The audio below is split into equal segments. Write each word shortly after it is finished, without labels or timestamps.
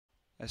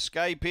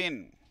Escape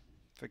In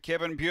for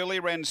Kevin Bewley.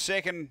 Ran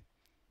second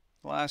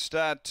last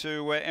start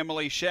to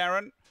Emily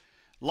Sharon.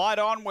 Light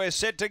on, we're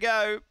set to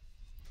go.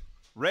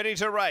 Ready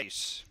to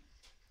race.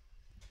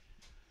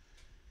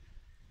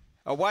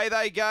 Away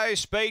they go.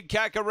 Speed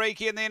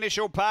Kakariki in the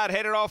initial part,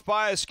 headed off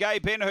by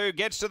Escape In, who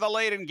gets to the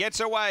lead and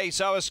gets away.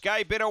 So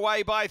Escape In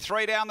away by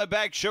 3 down the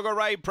back. Sugar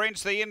Ray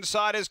Prince, the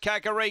inside is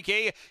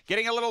Kakariki.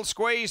 Getting a little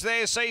squeeze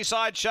there.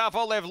 Seaside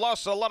Shuffle. They've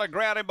lost a lot of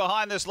ground in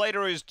behind this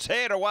leader who's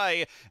teared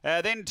away.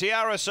 Then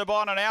Tiara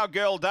Sabon and Our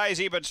Girl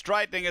Daisy, but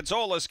straightening. It's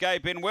all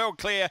Escape In. Well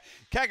clear.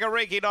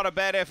 Kakariki, not a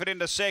bad effort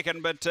into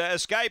second, but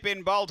Escape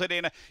In bolted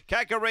in.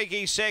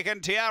 Kakariki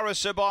second. Tiara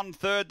Sabon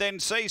third.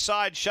 Then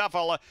Seaside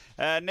Shuffle.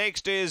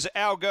 Next is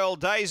Our Girl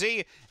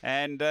Daisy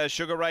and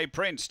Sugar Ray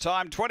Prince.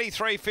 Time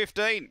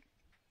 23:15.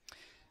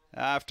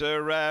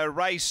 After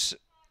race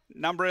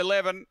number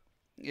 11,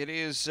 it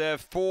is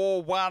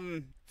 4,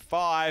 1,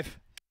 5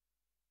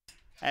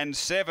 and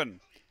 7.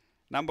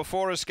 Number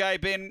 4,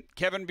 Escape In,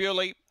 Kevin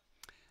Bewley.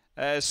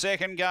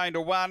 Second going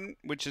to 1,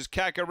 which is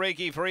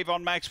Kakariki for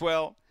Yvonne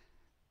Maxwell.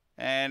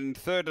 And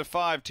third to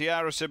 5,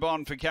 Tiara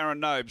Sabon for Karen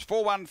Nobes.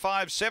 4, 1,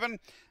 5, 7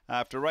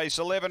 after race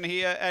 11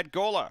 here at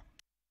Gawler.